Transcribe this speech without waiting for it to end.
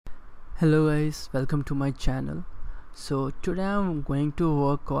Hello guys, welcome to my channel. So today I'm going to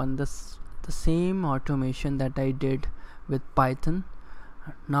work on the same automation that I did with Python.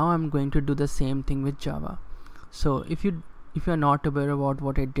 Now I'm going to do the same thing with Java. So if you're not aware about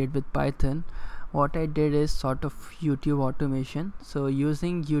what I did with Python, what I did is sort of YouTube automation. So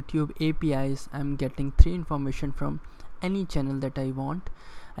using YouTube APIs, I'm getting three information from any channel that I want.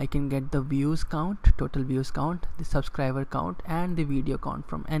 I can get the views count, total views count, the subscriber count, and the video count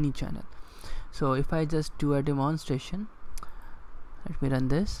from any channel. So if I just do a demonstration, let me run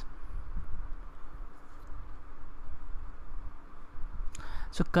this.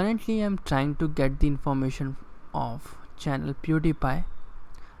 So currently I'm trying to get the information of channel PewDiePie.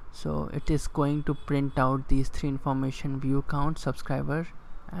 So it is going to print out these three information: view count, subscriber,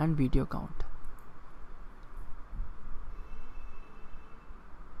 and video count.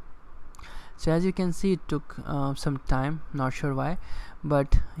 So as you can see, it took some time, not sure why,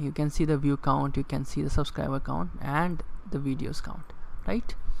 but you can see the view count, you can see the subscriber count and the videos count,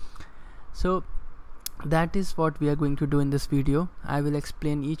 right? So that is what we are going to do in this video. I will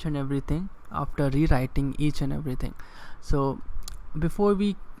explain each and everything after rewriting each and everything. So before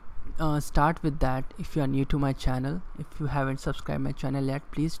we start with that, if you are new to my channel, if you haven't subscribed my channel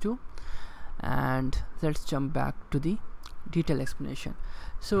yet, please do. And let's jump back to the detailed explanation.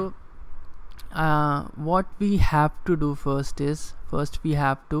 So what we have to do first we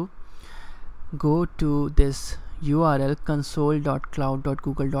have to go to this URL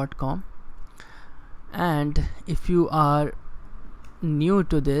console.cloud.google.com, and if you are new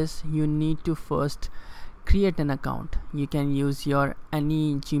to this, you need to first create an account. You can use your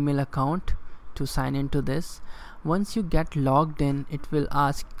any Gmail account to sign into this. Once you get logged in, it will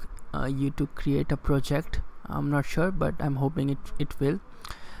ask you to create a project. I'm not sure, but I'm hoping it will.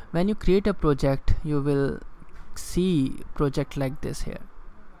 When you create a project, you will see project like this here,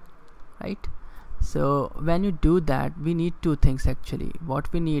 right? So when you do that, we need two things actually.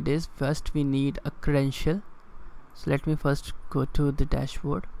 What we need is, first we need a credential. So let me first go to the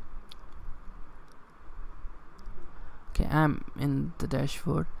dashboard. Okay, I'm in the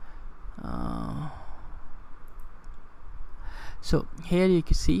dashboard. So here you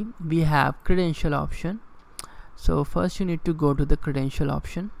can see we have credential option. So first you need to go to the credential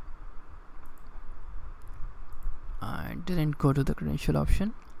option. I didn't go to the credential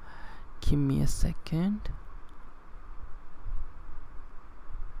option. Give me a second.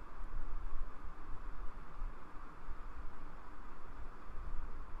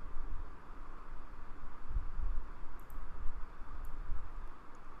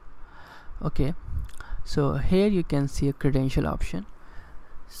 Okay, so here you can see a credential option.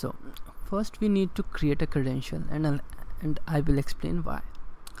 So first we need to create a credential, and I will explain why.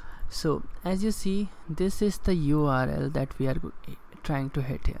 So as you see, this is the URL that we are trying to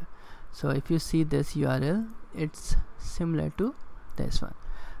hit here. So if you see this URL, it's similar to this one.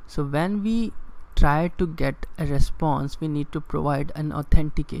 So when we try to get a response, we need to provide an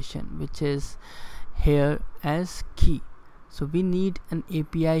authentication, which is here as key. So we need an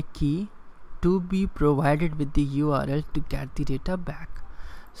API key to be provided with the URL to get the data back.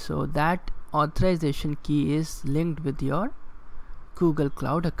 So that authorization key is linked with your Google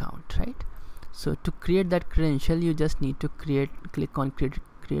Cloud account, right? So to create that credential, you just need to click on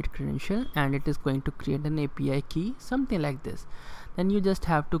create credential, and it is going to create an API key, something like this. Then you just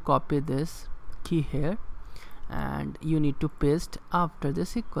have to copy this key here, and you need to paste after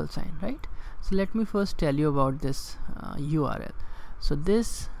this equal sign, right? So let me first tell you about this URL. So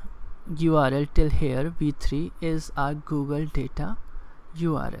this URL till here, v3, is our Google data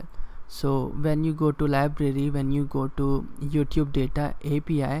URL. So when you go to library, when you go to YouTube data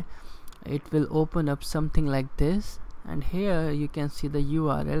API, it will open up something like this, and here you can see the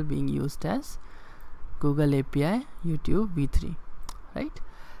URL being used as Google API YouTube v3, right?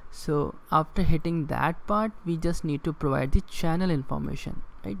 So after hitting that part, we just need to provide the channel information,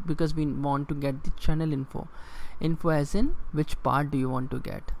 right? Because we want to get the channel info as in which part do you want to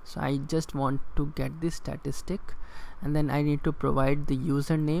get. So I just want to get the statistic, and then I need to provide the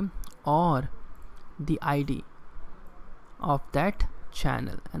username or the ID of that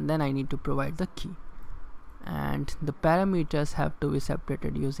channel, and then I need to provide the key, and the parameters have to be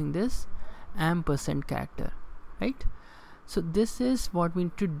separated using this ampersand character, right? So this is what we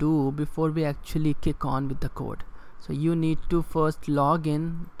need to do before we actually kick on with the code. So you need to first log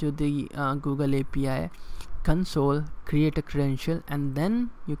in to the Google API console, create a credential, and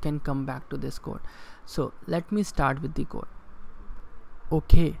then you can come back to this code. So let me start with the code.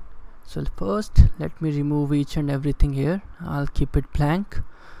 Okay, so first let me remove each and everything here. I'll keep it blank,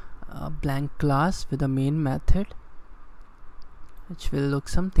 blank class with a main method, which will look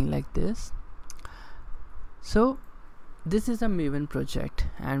something like this. So this is a Maven project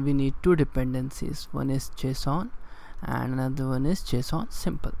and we need two dependencies. One is JSON and another one is JSON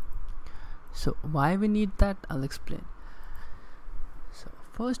simple. So why we need that, I'll explain. So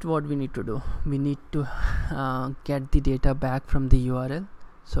first, what we need to do, we need to get the data back from the URL.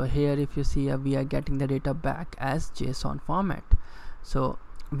 So here if you see, we are getting the data back as JSON format. So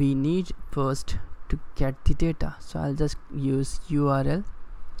we need first to get the data. So I'll just use URL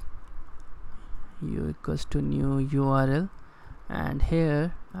u equals to new URL, and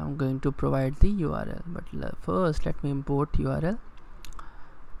here I'm going to provide the URL, but first let me import URL.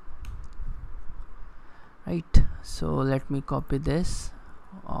 Right, so let me copy this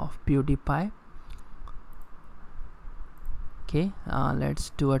of PewDiePie. Okay,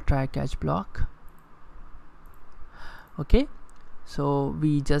 let's do a try catch block. Okay, so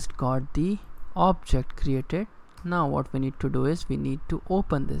we just got the object created. Now what we need to do is we need to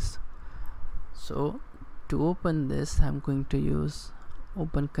open this. So to open this, I'm going to use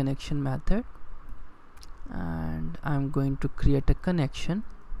open connection method, and I'm going to create a connection,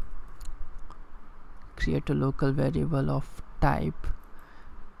 create a local variable of type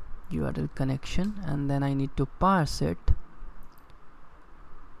URL connection, and then I need to parse it.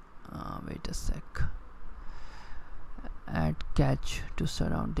 Wait a sec, add catch to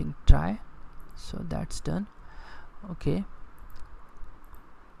surrounding try. So that's done. Okay,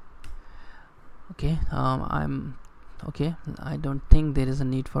 I'm okay. I don't think there is a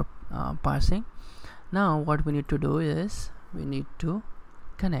need for parsing. Now what we need to do is we need to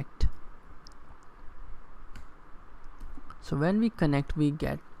connect. So when we connect, we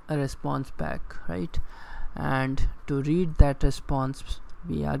get a response back, right? And to read that response,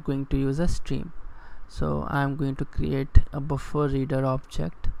 we are going to use a stream. So I'm going to create a buffer reader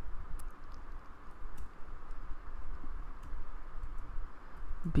object,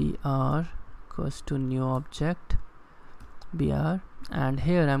 br equals to new object br, and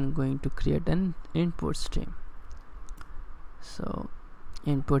here I'm going to create an input stream. So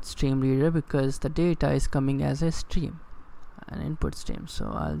input stream reader, because the data is coming as a stream, an input stream. So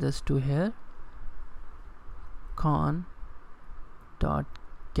I'll just do here con dot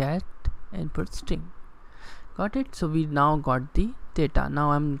get input stream. Got it? So we now got the data.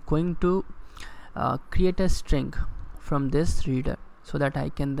 Now I'm going to create a string from this reader, so that I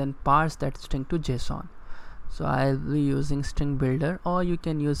can then parse that string to JSON. So I'll be using string builder, or you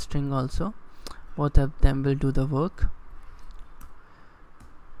can use string also. Both of them will do the work.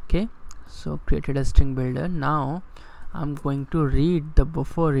 Okay, so created a string builder. Now I'm going to read the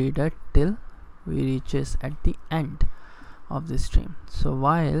buffer reader till we reaches at the end of the stream. So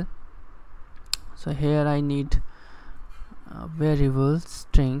here I need a variable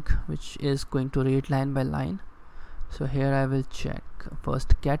string which is going to read line by line. So here I will check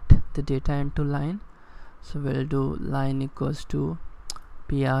first, get the data into line. So we'll do line equals to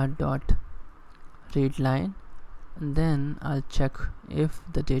pr dot read line, and then I'll check if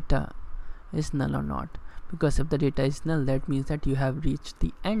the data is null or not, because if the data is null, that means that you have reached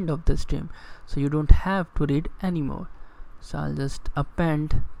the end of the stream, so you don't have to read anymore. So I'll just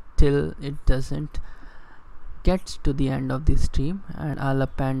append till it doesn't get to the end of the stream, and I'll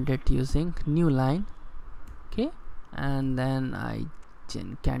append it using new line. Okay, and then I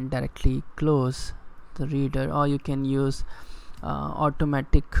can directly close the reader, or you can use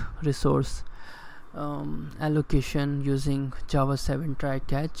automatic resource allocation using Java 7 try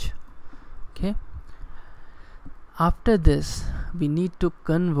catch. Okay, after this we need to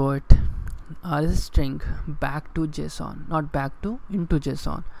convert our string back to JSON, not back to into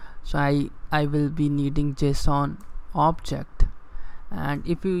JSON. So I will be needing JSON object, and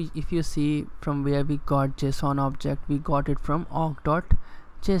if you see from where we got JSON object, we got it from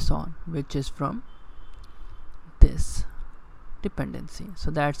org.json, which is from this dependency. So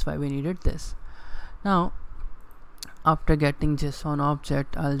that's why we needed this. Now after getting JSON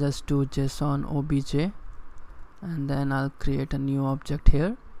object, I'll just do JSON obj, and then I'll create a new object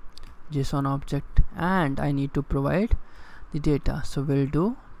here, JSON object, and I need to provide the data. So we'll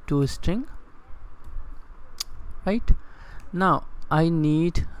do toString. Right, now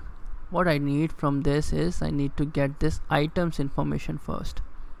what I need from this is I need to get this items information first.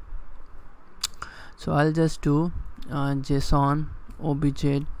 So I'll just do JSON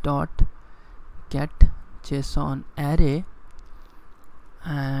obj dot get JSON array,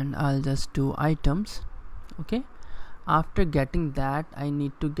 and I'll just do items. Okay, after getting that, I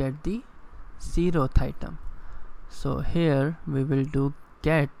need to get the 0th item. So here we will do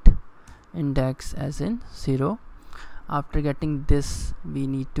get index as in 0. After getting this, we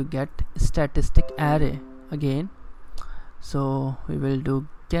need to get statistic array again, So we will do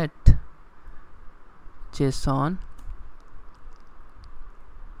get JSON.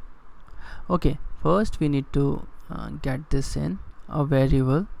 Okay, first we need to get this in a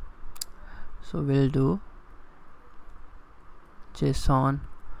variable, so we'll do JSON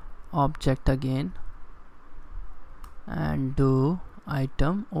object again and do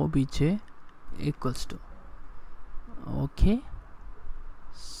item obj equals to. Okay,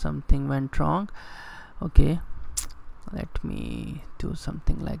 something went wrong. Okay, let me do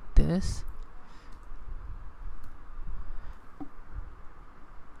something like this,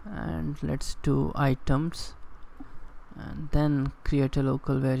 and let's do items and then create a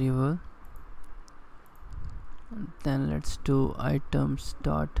local variable, and then let's do items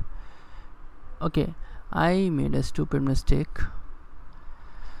dot. Okay, I made a stupid mistake.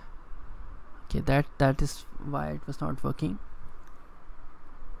 Okay, that is why it was not working.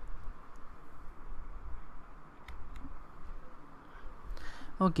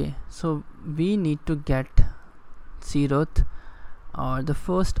 Okay, so we need to get 0th or the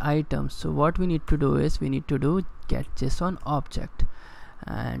first item. So what we need to do is we need to do get JSON object,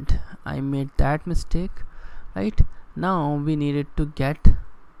 and I made that mistake. Right now we needed to get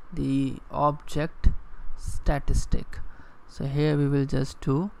the object statistic. So here we will just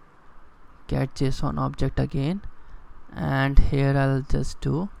do get JSON object again, and here I'll just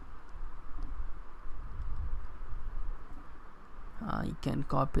do I can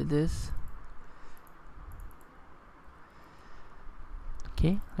copy this.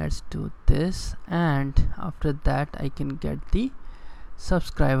 Okay, let's do this, and after that I can get the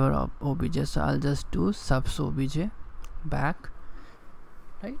subscriber of obj. So I'll just do subs obj back.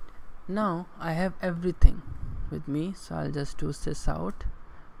 Right now I have everything with me, so I'll just do sys out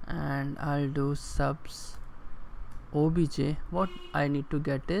and I'll do subs obj. What I need to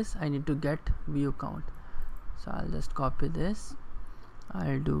get is I need to get view count, so I'll just copy this.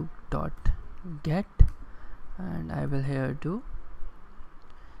 I'll do dot get, and I will here do.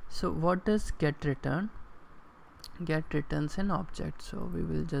 So what does get return? Get returns an object, so we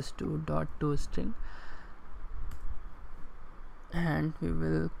will just do dot to string, and we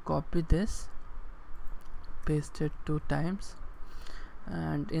will copy this, paste it 2 times,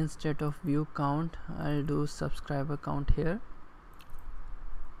 and instead of view count I'll do subscriber count here,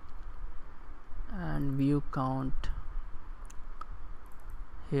 and view count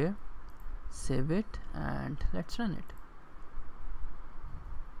here. Save it and let's run it.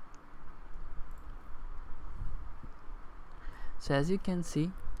 So as you can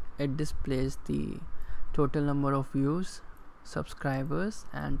see, it displays the total number of views, subscribers,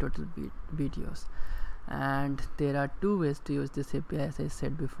 and total videos. And there are 2 ways to use this API. As I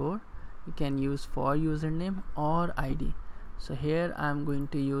said before, you can use for username or ID. So here I am going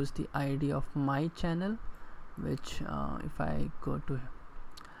to use the ID of my channel, which if I go to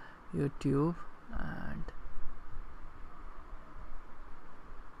YouTube, and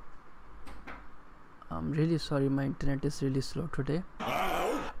I'm really sorry, my internet is really slow today.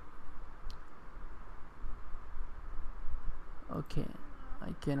 Okay,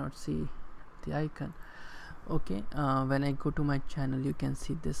 I cannot see the icon. Okay, when I go to my channel, you can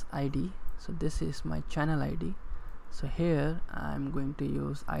see this ID. So this is my channel ID. So here I'm going to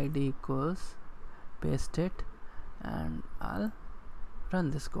use ID equals, paste it, and I'll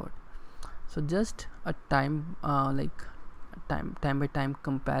run this code. So just a time time by time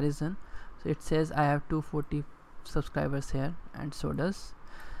comparison. So it says I have 240 subscribers here, and so does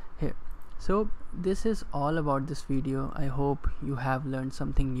here. So this is all about this video. I hope you have learned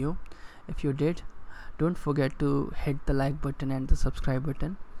something new. If you did, don't forget to hit the like button and the subscribe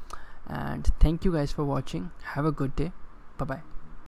button, and thank you guys for watching. Have a good day. Bye bye.